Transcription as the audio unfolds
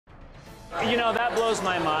You know, that blows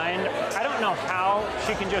my mind. I don't know how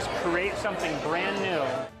she can just create something brand new.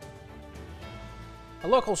 A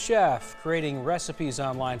local chef creating recipes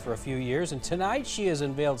online for a few years, and tonight she has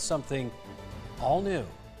unveiled something all new.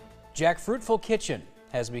 Fruitful Kitchen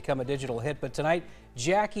has become a digital hit, but tonight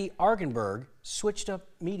Jackie Akerberg switched up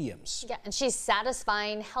mediums. Yeah, and she's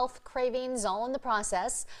satisfying health cravings all in the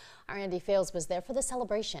process. Our Andy Fales was there for the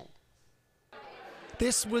celebration.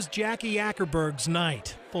 This was Jackie Akerberg's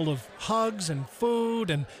night, full of hugs and food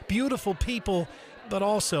and beautiful people, but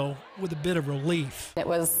also with a bit of relief. It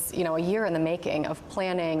was, a year in the making of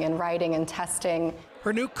planning and writing and testing.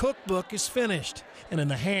 Her new cookbook is finished and in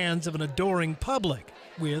the hands of an adoring public,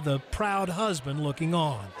 with a proud husband looking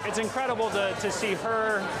on. It's incredible to see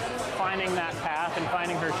her finding that path and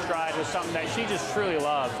finding her stride with something that she just truly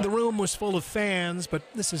loves. The room was full of fans, but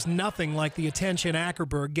this is nothing like the attention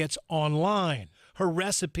Akerberg gets online. Her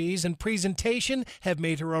recipes and presentation have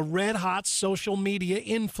made her a red-hot social media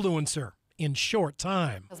influencer in short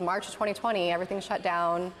time. It was March of 2020, everything shut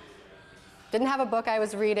down. Didn't have a book I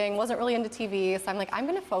was reading, wasn't really into TV, so I'm like, I'm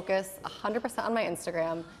gonna focus 100% on my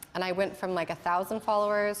Instagram. And I went from like 1,000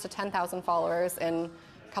 followers to 10,000 followers in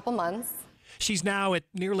a couple months. She's now at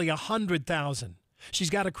nearly 100,000. She's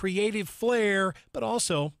got a creative flair, but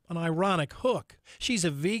also an ironic hook. She's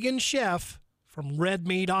a vegan chef from Red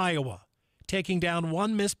Mead, Iowa, taking down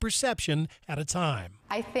one misperception at a time.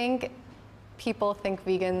 I think people think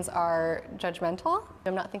vegans are judgmental.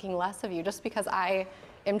 I'm not thinking less of you. Just because I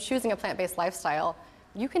am choosing a plant-based lifestyle,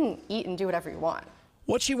 you can eat and do whatever you want.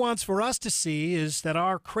 What she wants for us to see is that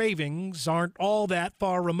our cravings aren't all that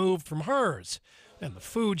far removed from hers, and the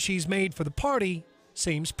food she's made for the party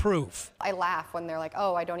seems proof. I laugh when they're like,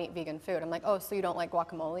 oh, I don't eat vegan food. I'm like, oh, so you don't like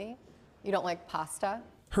guacamole? You don't like pasta?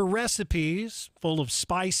 Her recipes, full of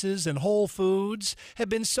spices and whole foods, have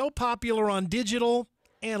been so popular on digital,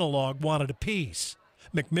 Analog wanted a piece.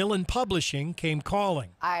 Macmillan Publishing came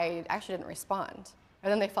calling. I actually didn't respond.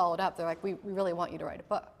 And then they followed up. They're like, we really want you to write a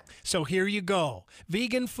book. So here you go.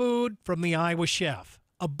 Vegan food from the Iowa chef.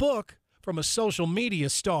 A book from a social media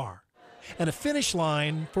star. And a finish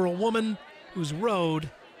line for a woman whose road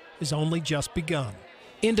has only just begun.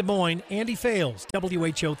 In Des Moines, Andy Fales,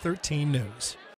 WHO 13 News.